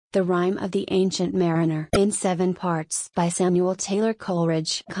The Rime of the Ancient Mariner in 7 parts by Samuel Taylor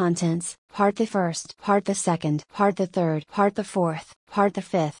Coleridge. Contents: Part the first, Part the second, Part the third, Part the fourth, Part the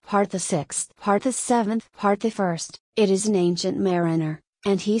fifth, Part the sixth, Part the seventh, Part the first. It is an ancient mariner,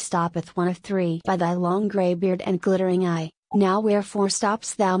 and he stoppeth one of 3 by thy long grey beard and glittering eye. Now wherefore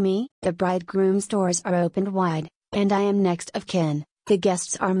stopp'st thou me? The bridegroom's doors are opened wide, and I am next of kin. The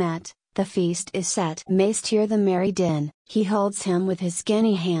guests are met, the feast is set. Mayst hear the merry din. He holds him with his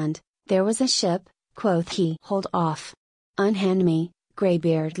skinny hand. There was a ship, quoth he. Hold off. Unhand me,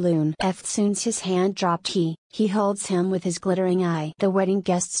 greybeard loon. Eftsoons his hand dropped he. He holds him with his glittering eye. The wedding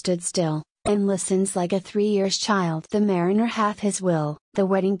guest stood still, and listens like a 3 years child. The mariner hath his will. The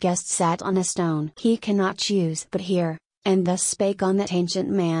wedding guest sat on a stone. He cannot choose but hear. And thus spake on that ancient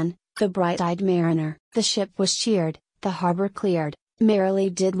man, the bright-eyed mariner. The ship was cheered, the harbour cleared. Merrily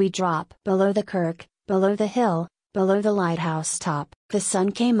did we drop below the kirk, below the hill, below the lighthouse top. The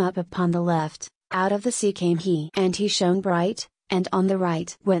sun came up upon the left, out of the sea came he. And he shone bright, and on the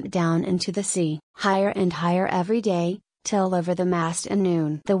right went down into the sea. Higher and higher every day, till over the mast and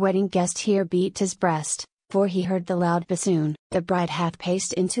noon. The wedding guest here beat his breast, for he heard the loud bassoon. The bride hath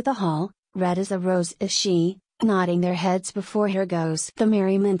paced into the hall, red as a rose is she, nodding their heads before her goes the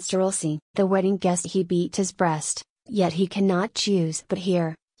merry minstrelsy. The wedding guest he beat his breast, yet he cannot choose but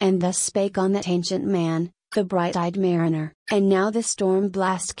hear, and thus spake on that ancient man, the bright-eyed mariner. And now the storm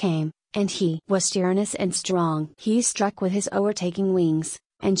blast came, and he was tyrannous and strong. He struck with his overtaking wings,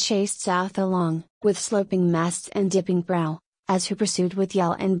 and chased south along, with sloping masts and dipping prow, as who pursued with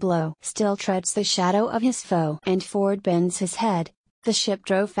yell and blow. Still treads the shadow of his foe, and forward bends his head. The ship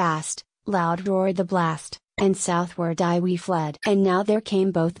drove fast, loud roared the blast, and southward we fled. And now there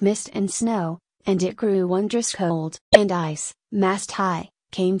came both mist and snow, and it grew wondrous cold. And ice, mast high,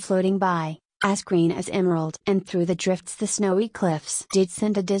 came floating by, as green as emerald. And through the drifts the snowy cliffs did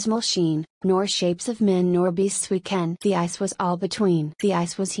send a dismal sheen. Nor shapes of men nor beasts we ken. The ice was all between. The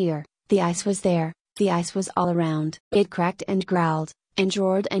ice was here, the ice was there, the ice was all around. It cracked and growled, and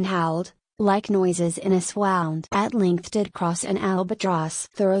roared and howled, like noises in a swound. At length did cross an albatross.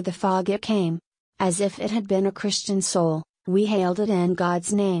 Through the fog it came, as if it had been a Christian soul. We hailed it in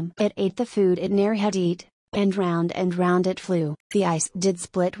God's name. It ate the food it ne'er had eat, and round it flew. The ice did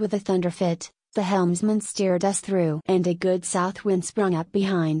split with a thunder fit, the helmsman steered us through. And a good south wind sprung up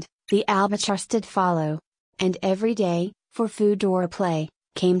behind, the albatross did follow. And every day, for food or play,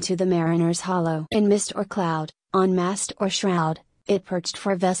 came to the mariner's hollow. In mist or cloud, on mast or shroud, it perched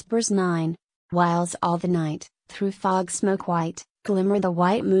for vespers 9, whiles all the night, through fog smoke white, glimmer the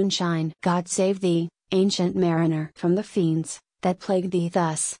white moonshine. God save thee, ancient mariner, from the fiends that plague thee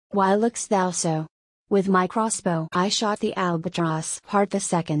thus. Why look'st thou so? With my crossbow I shot the albatross. Part the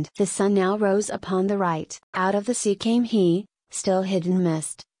second. The sun now rose upon the right. Out of the sea came he, still hid in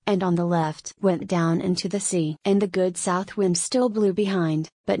mist, and on the left went down into the sea. And the good south wind still blew behind,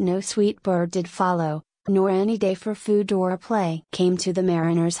 but no sweet bird did follow, nor any day for food or play came to the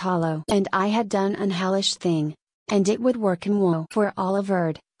mariner's hollow. And I had done an hellish thing, and it would work him woe. For all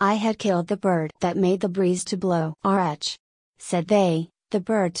averred, I had killed the bird that made the breeze to blow. Wretch, said they, the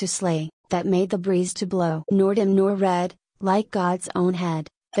bird to slay, that made the breeze to blow. Nor dim nor red, like God's own head,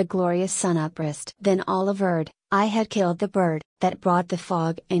 the glorious sun uprist. Then all averred, I had killed the bird that brought the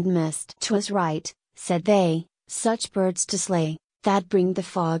fog and mist. 'Twas right, said they, such birds to slay, that bring the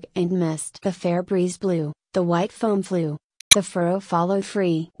fog and mist. The fair breeze blew, the white foam flew, the furrow followed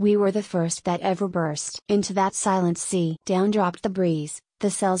free. We were the first that ever burst into that silent sea. Down dropped the breeze, the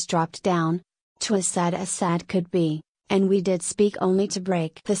sails dropped down. 'Twas sad as sad could be, and we did speak only to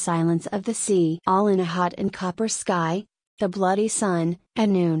break the silence of the sea. All in a hot and copper sky, the bloody sun, at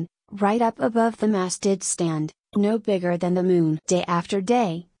noon, right up above the mast did stand, no bigger than the moon. Day after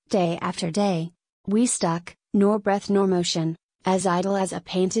day, day after day, we stuck, nor breath nor motion, as idle as a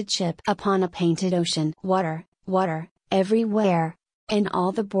painted ship upon a painted ocean. Water, water, everywhere, and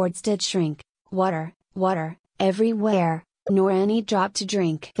all the boards did shrink. Water, water, everywhere, nor any drop to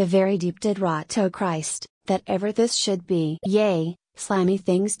drink. The very deep did rot. O Christ, that ever this should be. Yea, slimy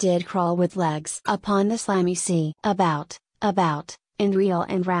things did crawl with legs upon the slimy sea. About, and reel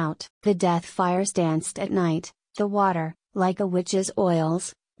and rout. The death fires danced at night. The water, like a witch's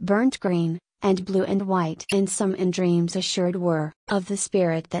oils, burnt green, and blue and white. And some in dreams assured were, of the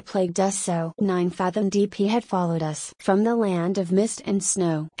spirit that plagued us so. 9 fathom deep he had followed us from the land of mist and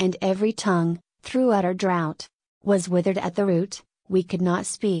snow. And every tongue, through utter drought, was withered at the root. We could not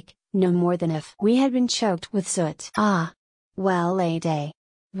speak, no more than if we had been choked with soot. Ah! Well a day!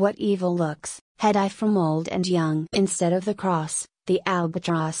 What evil looks had I from old and young. Instead of the cross, the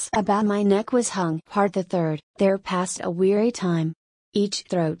albatross about my neck was hung. Part the third. There passed a weary time, Each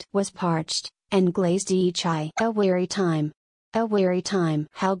throat was parched, and glazed each eye. A weary time. A weary time.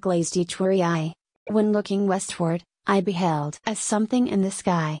 How glazed each weary eye. When looking westward, I beheld a something in the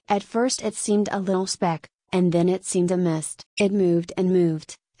sky. At first it seemed a little speck, and then it seemed a mist. It moved,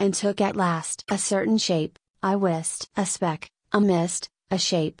 and took at last a certain shape. I wist. A speck, a mist, a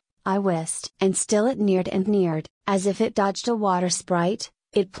shape, I wist. And still it neared, as if it dodged a water sprite.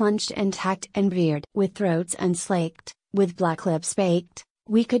 It plunged and tacked and veered. With throats unslaked, with black lips baked,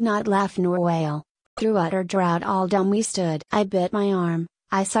 we could not laugh nor wail. Through utter drought all dumb we stood. I bit my arm,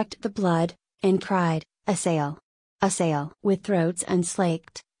 I sucked the blood, and cried, "A sail! A sail!" With throats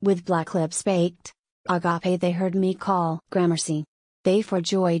unslaked, with black lips baked, agape they heard me call. Gramercy. They for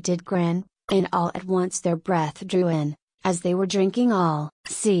joy did grin, and all at once their breath drew in, as they were drinking all.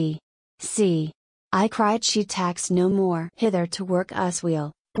 See! See! I cried, she tacks no more hither to work us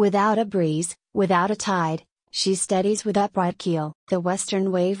weal. Without a breeze, without a tide, she steadies with upright keel. The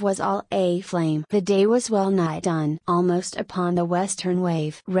western wave was all a flame. The day was well nigh done. Almost upon the western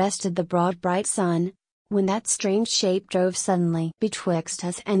wave rested the broad bright sun, when that strange shape drove suddenly betwixt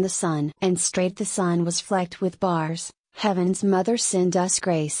us and the sun. And straight the sun was flecked with bars. Heaven's mother send us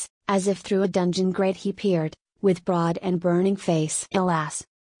grace, as if through a dungeon grate he peered, with broad and burning face. Alas!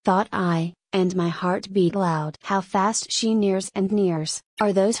 Thought I, and my heart beat loud. How fast she nears and nears!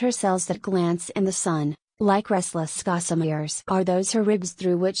 Are those her cells that glance in the sun, like restless gossameres? Are those her ribs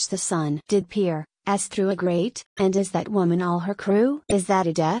through which the sun did peer, as through a grate? And is that woman all her crew? Is that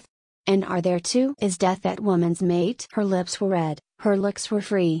a death? And are there two? Is death that woman's mate? Her lips were red, her looks were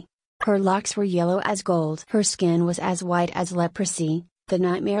free, her locks were yellow as gold, her skin was as white as leprosy. The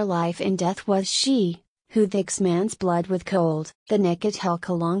nightmare life in death was she, who thicks man's blood with cold. The naked Hulk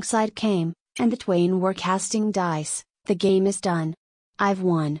alongside came, and the twain were casting dice. The game is done. I've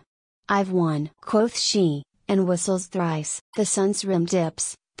won. I've won, quoth she, and whistles thrice. The sun's rim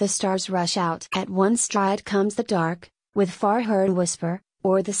dips, the stars rush out. At one stride comes the dark, with far heard whisper,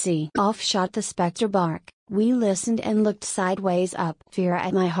 o'er the sea. Off shot the spectre bark. We listened and looked sideways up. Fear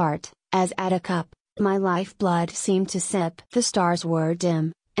at my heart, as at a cup, my life blood seemed to sip. The stars were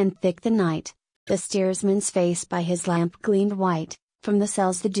dim, and thick the night. The steersman's face by his lamp gleamed white. From the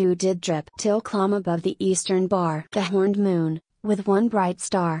cells the dew did drip, till clomb above the eastern bar the horned moon, with one bright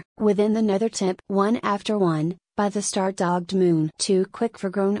star. Within the nether tip, one after one, by the star-dogged moon, too quick for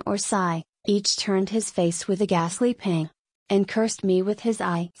groan or sigh, each turned his face with a ghastly pang, and cursed me with his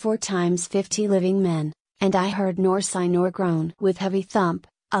eye. 4 times 50 living men, and I heard nor sigh nor groan. With heavy thump,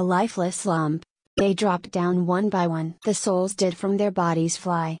 a lifeless lump, they dropped down one by one. The souls did from their bodies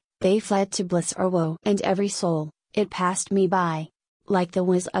fly, they fled to bliss or woe. And every soul, it passed me by, like the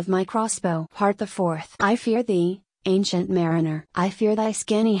whiz of my crossbow. Part the 4th. I fear thee, ancient mariner. I fear thy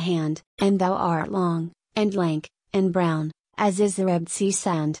skinny hand, and thou art long, and lank, and brown, as is the red sea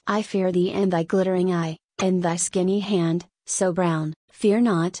sand. I fear thee and thy glittering eye, and thy skinny hand, so brown. Fear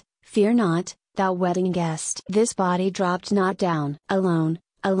not, thou wedding guest. This body dropped not down. Alone,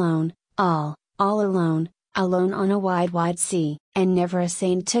 alone, all alone, alone on a wide sea, and never a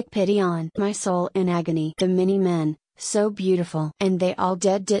saint took pity on my soul in agony. The many men, so beautiful, and they all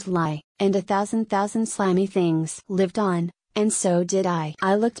dead did lie, and 1,000 slimy things lived on, and so did I.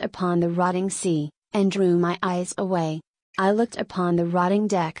 I looked upon the rotting sea, and drew my eyes away. I looked upon the rotting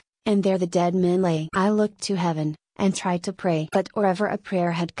deck, and there the dead men lay. I looked to heaven, and tried to pray, but or ever a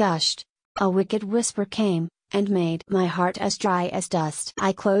prayer had gushed, a wicked whisper came, and made my heart as dry as dust.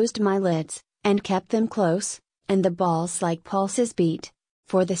 I closed my lids, and kept them close, and the balls like pulses beat,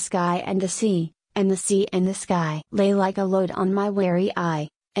 for the sky and the sea, and the sea and the sky lay like a load on my weary eye,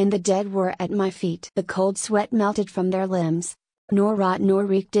 and the dead were at my feet. The cold sweat melted from their limbs, nor rot nor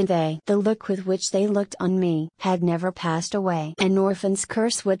reek did they. The look with which they looked on me had never passed away. An orphan's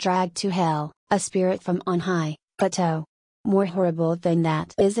curse would drag to hell, a spirit from on high, but oh! more horrible than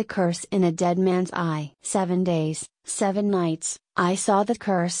that is a curse in a dead man's eye. 7 days, 7 nights, I saw the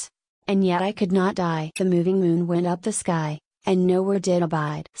curse, and yet I could not die. The moving moon went up the sky, and nowhere did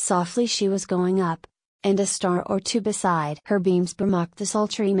abide. Softly she was going up, and a star or two beside her beams bemocked the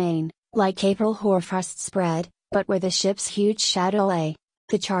sultry main, like April hoarfrost spread, but where the ship's huge shadow lay,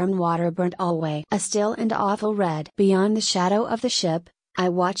 the charmed water burnt alway a still and awful red. Beyond the shadow of the ship, I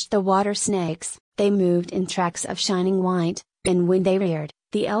watched the water snakes. They moved in tracks of shining white, and when they reared,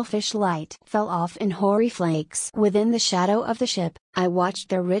 the elfish light fell off in hoary flakes. Within the shadow of the ship, I watched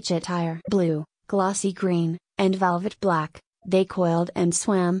their rich attire. Blue, glossy green, and velvet black, they coiled and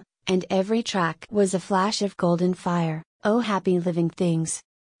swam, and every track was a flash of golden fire. Oh happy living things!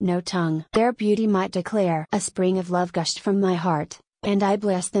 No tongue their beauty might declare. A spring of love gushed from my heart, and I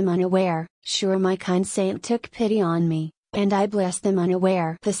blessed them unaware. Sure my kind saint took pity on me, and I blessed them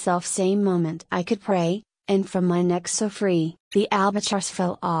unaware. The self-same moment I could pray, and from my neck so free, the albatross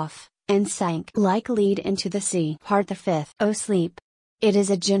fell off, and sank like lead into the sea. Part the fifth. O sleep! It is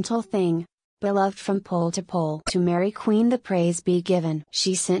a gentle thing, beloved from pole to pole. To Mary Queen the praise be given.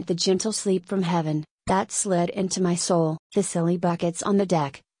 She sent the gentle sleep from heaven, that slid into my soul. The silly buckets on the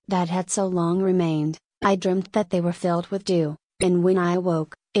deck, that had so long remained, I dreamt that they were filled with dew, and when I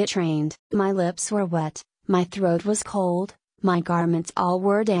awoke, it rained. My lips were wet, my throat was cold, my garments all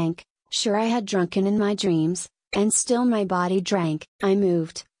were dank. Sure I had drunken in my dreams, and still my body drank. I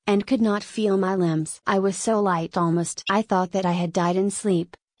moved, and could not feel my limbs. I was so light almost I thought that I had died in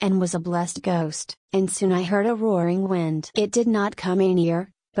sleep, and was a blessed ghost. And soon I heard a roaring wind. It did not come any near,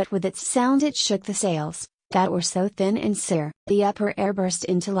 but with its sound it shook the sails, that were so thin and sere. The upper air burst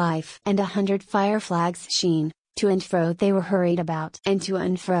into life, and 100 fire flags sheen. To and fro they were hurried about, and to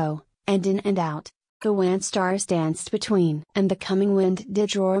and fro, and in and out. The wan stars danced between, and the coming wind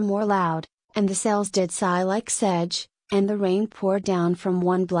did roar more loud, and the sails did sigh like sedge, and the rain poured down from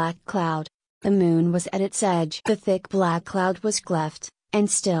one black cloud. The moon was at its edge. The thick black cloud was cleft,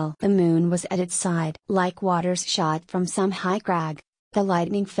 and still the moon was at its side. Like waters shot from some high crag, the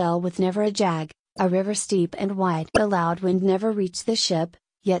lightning fell with never a jag. A river steep and wide. The loud wind never reached the ship,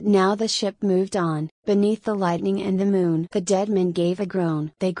 yet now the ship moved on. Beneath the lightning and the moon the dead men gave a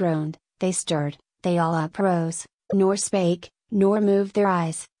groan. They groaned, they stirred, they all uprose, nor spake, nor moved their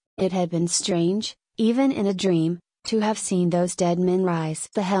eyes. It had been strange, even in a dream, to have seen those dead men rise.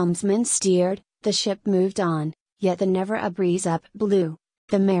 The helmsman steered, the ship moved on, yet the never a breeze up blew.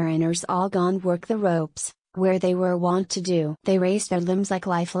 The mariners all gone work the ropes, where they were wont to do. They raised their limbs like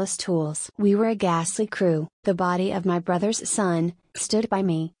lifeless tools. We were a ghastly crew. The body of my brother's son stood by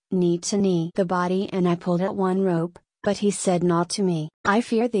me, knee to knee. The body and I pulled at one rope, but he said naught to me. I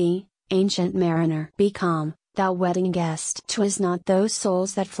fear thee, ancient mariner. Be calm, thou wedding guest. 'Twas not those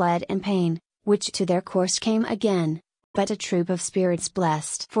souls that fled in pain, which to their course came again, but a troop of spirits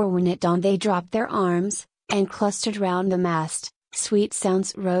blessed. For when it dawned they dropped their arms, and clustered round the mast. Sweet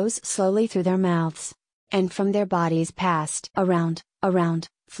sounds rose slowly through their mouths, and from their bodies passed. Around, around,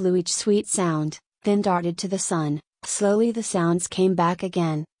 flew each sweet sound, then darted to the sun. Slowly the sounds came back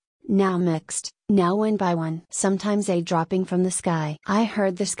again. Now mixed, now one by one. Sometimes a dropping from the sky. I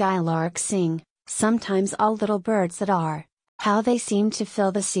heard the skylark sing, sometimes all little birds that are. How they seemed to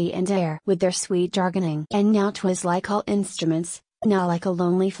fill the sea and air with their sweet jargoning. And now 'twas like all instruments, now like a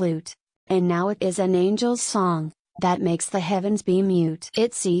lonely flute. And now it is an angel's song, that makes the heavens be mute.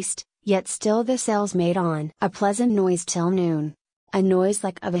 It ceased, yet still the sails made on. A pleasant noise till noon. A noise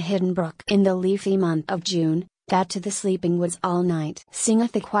like of a hidden brook. In the leafy month of June, that to the sleeping woods all night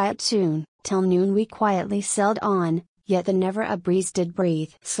singeth the quiet tune. Till noon we quietly sailed on, yet the never a breeze did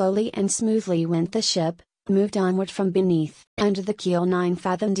breathe. Slowly and smoothly went the ship, moved onward from beneath. Under the keel 9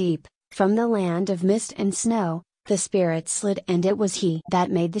 fathom deep, from the land of mist and snow, the spirit slid and it was he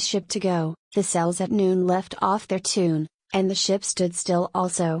that made the ship to go. The sails at noon left off their tune, and the ship stood still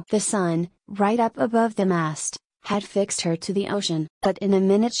also. The sun, right up above the mast, had fixed her to the ocean. But in a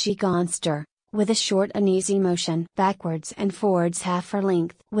minute she gone stir, with a short uneasy motion. Backwards and forwards half her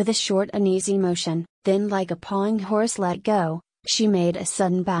length. With a short uneasy motion, then like a pawing horse let go, she made a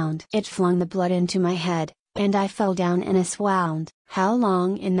sudden bound. It flung the blood into my head, and I fell down in a swound. How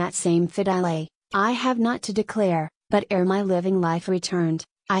long in that same fit I lay, I have not to declare, but ere my living life returned,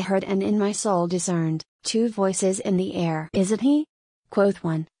 I heard and in my soul discerned, 2 voices in the air. Is it he? Quoth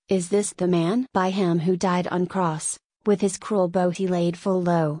one, is this the man? By him who died on cross, with his cruel bow he laid full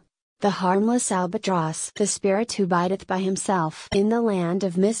low the harmless albatross. The spirit who bideth by himself in the land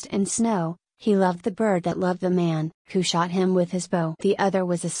of mist and snow, he loved the bird that loved the man, who shot him with his bow. The other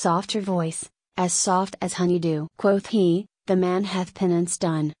was a softer voice, as soft as honeydew. Quoth he, the man hath penance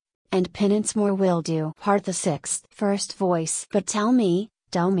done, and penance more will do. Part the sixth. First voice. But tell me,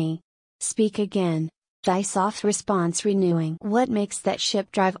 speak again, thy soft response renewing. What makes that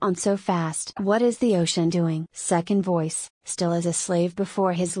ship drive on so fast? What is the ocean doing? Second voice. Still as a slave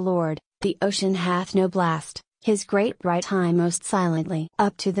before his lord, the ocean hath no blast, his great bright eye most silently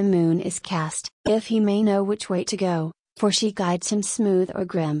up to the moon is cast, if he may know which way to go, for she guides him smooth or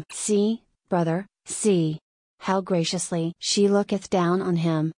grim. See, brother, see, how graciously she looketh down on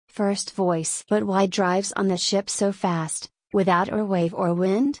him. First voice. But why drives on the ship so fast, without or wave or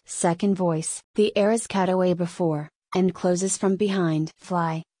wind? Second voice. The air is cut away before, and closes from behind.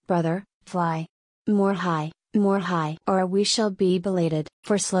 Fly, brother, fly. More high, or we shall be belated,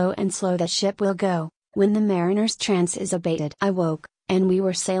 for slow and slow the ship will go, when the mariner's trance is abated. I woke, and we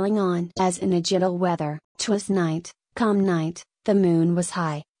were sailing on. As in a gentle weather, 'twas night, calm night, the moon was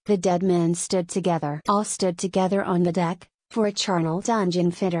high, The dead men stood together. All stood together on the deck, for a charnel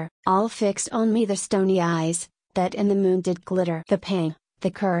dungeon fitter. All fixed on me the stony eyes, that in the moon did glitter. The pain,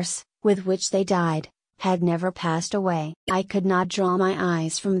 the curse, with which they died, had never passed away. I could not draw my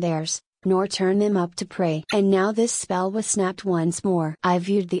eyes from theirs, nor turn them up to pray. And now this spell was snapped once more. I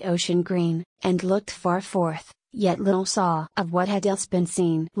viewed the ocean green, and looked far forth, yet little saw of what had else been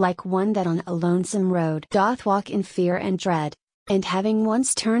seen. Like one that on a lonesome road doth walk in fear and dread, and having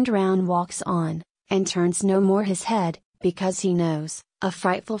once turned round walks on, and turns no more his head, because he knows, a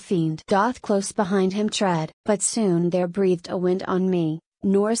frightful fiend doth close behind him tread. But soon there breathed a wind on me,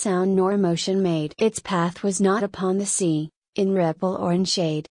 nor sound nor motion made. Its path was not upon the sea, in ripple or in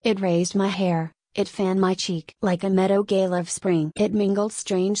shade. It raised my hair, it fanned my cheek like a meadow gale of spring. It mingled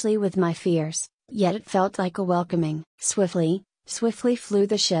strangely with my fears, yet it felt like a welcoming. Swiftly, swiftly flew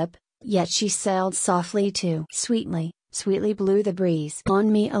the ship, yet she sailed softly too. Sweetly, sweetly blew the breeze.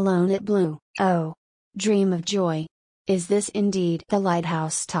 On me alone it blew. Oh, dream of joy! Is this indeed the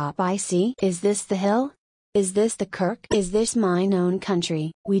lighthouse top I see? Is this the hill? Is this the kirk? Is this mine own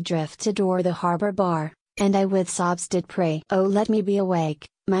country? We drifted o'er the harbor bar, and I with sobs did pray. Oh, let me be awake,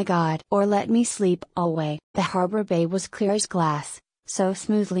 my God, or let me sleep alway. The harbor bay was clear as glass, so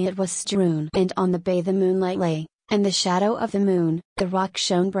smoothly it was strewn. And on the bay the moonlight lay, and the shadow of the moon. The rock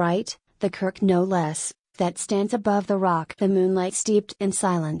shone bright, the kirk no less, that stands above the rock. The moonlight steeped in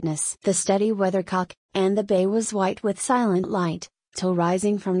silentness the steady weathercock, and the bay was white with silent light, till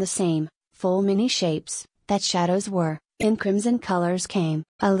rising from the same, full many shapes, that shadows were, in crimson colors came,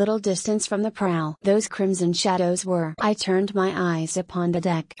 a little distance from the prow. Those crimson shadows were. I turned my eyes upon the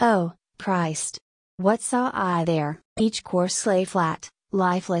deck. Oh, Christ! What saw I there? Each corse lay flat,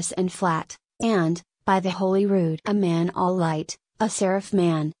 lifeless and flat, and, by the holy rood, a man all light, a seraph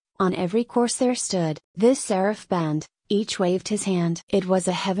man, on every corse there stood. This seraph band, each waved his hand. It was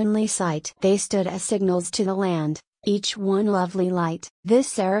a heavenly sight. They stood as signals to the land, each one lovely light. This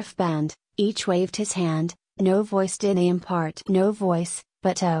seraph band, each waved his hand, no voice did they impart. No voice,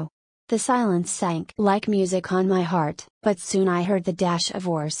 but oh! The silence sank like music on my heart. But soon I heard the dash of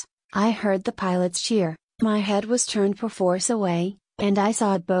oars, I heard the pilot's cheer, my head was turned perforce away, and I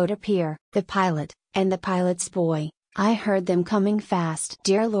saw a boat appear. The pilot, and the pilot's boy, I heard them coming fast.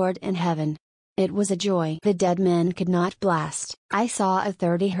 Dear Lord in heaven! It was a joy the dead men could not blast. I saw a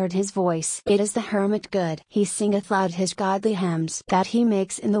third, he heard his voice. It is the hermit good. He singeth loud his godly hymns that he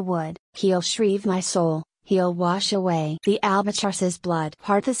makes in the wood. He'll shrieve my soul, he'll wash away the albatross's blood.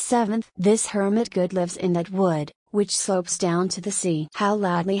 Part the 7th. This hermit good lives in that wood, which slopes down to the sea. How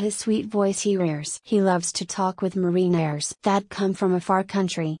loudly his sweet voice he rears. He loves to talk with marinaires that come from a far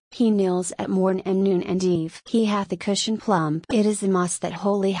country. He kneels at morn and noon and eve. He hath a cushion plump. It is the moss that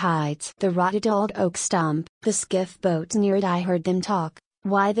wholly hides the rotted old oak stump. The skiff boat neared, I heard them talk.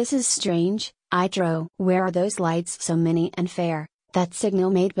 Why, this is strange, I trow. Where are those lights so many and fair, that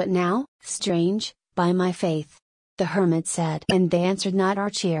signal made but now? Strange, by my faith! The hermit said. And they answered not our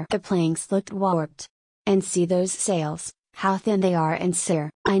cheer. The planks looked warped. And see those sails, how thin they are and sere.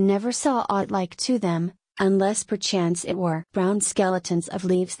 I never saw aught like to them, unless perchance it were brown skeletons of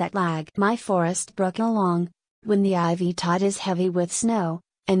leaves that lag my forest brook along, when the ivy tod is heavy with snow,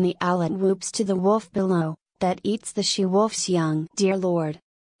 and the owlet whoops to the wolf below, that eats the she-wolf's young. Dear Lord!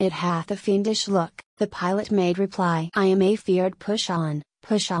 It hath a fiendish look. The pilot made reply. I am afeard. Push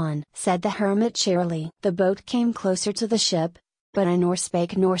on, said the hermit cheerily. The boat came closer to the ship, but I nor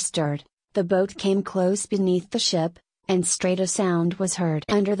spake nor stirred. The boat came close beneath the ship, and straight a sound was heard.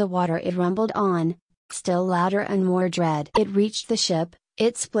 Under the water it rumbled on, still louder and more dread. It reached the ship,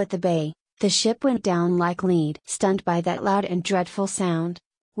 it split the bay, the ship went down like lead. Stunned by that loud and dreadful sound,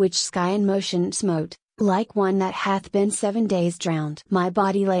 which sky and motion smote, like one that hath been 7 days drowned. My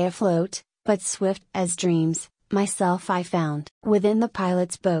body lay afloat, but swift as dreams, myself I found. Within the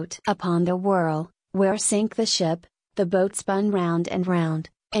pilot's boat. Upon the whirl, where sank the ship, the boat spun round and round,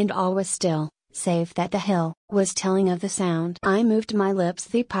 and all was still, save that the hill was telling of the sound. I moved my lips,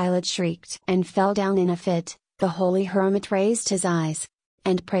 the pilot shrieked and fell down in a fit. The holy hermit raised his eyes,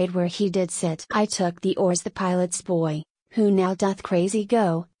 and prayed where he did sit. I took the oars. The pilot's boy, who now doth crazy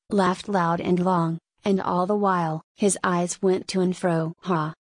go, laughed loud and long, and all the while his eyes went to and fro.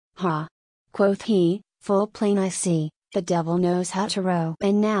 Ha! Ha! Quoth he, full plain I see, the devil knows how to row.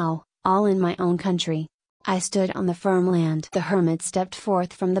 And now, all in my own country, I stood on the firm land. The hermit stepped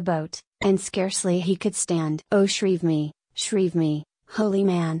forth from the boat, and scarcely he could stand. Oh, shrieve me, holy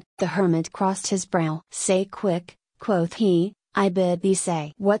man! The hermit crossed his brow. Say quick, quoth he, I bid thee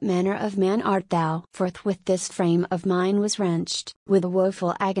say. What manner of man art thou? Forthwith this frame of mine was wrenched with a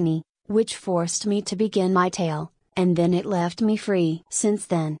woeful agony, which forced me to begin my tale. and then it left me free. Since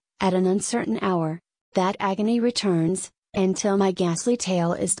then, at an uncertain hour, that agony returns, and till my ghastly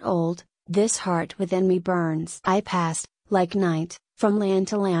tale is told, this heart within me burns. I passed, like night, from land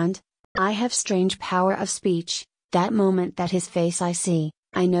to land. I have strange power of speech. That moment that his face I see,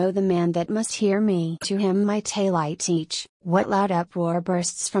 I know the man that must hear me. To him my tale I teach. What loud uproar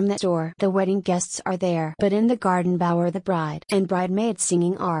bursts from the door! The wedding guests are there, but in the garden bower the bride and bridemaid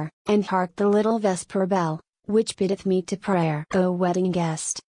singing are. And hark the little vesper bell, which biddeth me to prayer. O wedding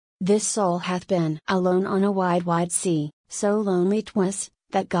guest! This soul hath been alone on a wide wide sea, so lonely 'twas,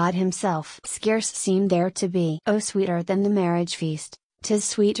 that God himself scarce seemed there to be. O sweeter than the marriage feast, 'tis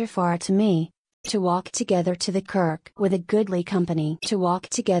sweeter far to me, to walk together to the kirk with a goodly company. To walk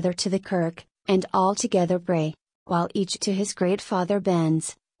together to the kirk, and all together pray, while each to his great Father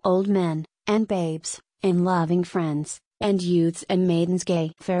bends, old men, and babes, and loving friends, and youths and maidens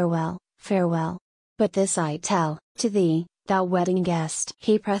gay. Farewell, farewell. But this I tell, to thee, thou wedding guest.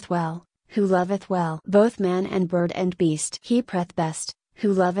 He preth well, who loveth well both man and bird and beast. He preth best,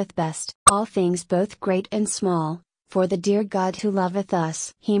 who loveth best all things both great and small, for the dear God who loveth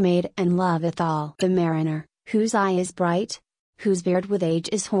us. He made and loveth all. The mariner, whose eye is bright, whose beard with age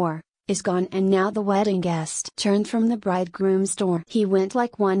is hoar, is gone, and now the wedding guest turned from the bridegroom's door. He went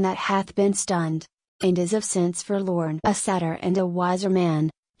like one that hath been stunned, and is of sense forlorn. A sadder and a wiser man,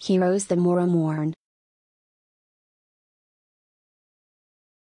 he rose the morrow morn,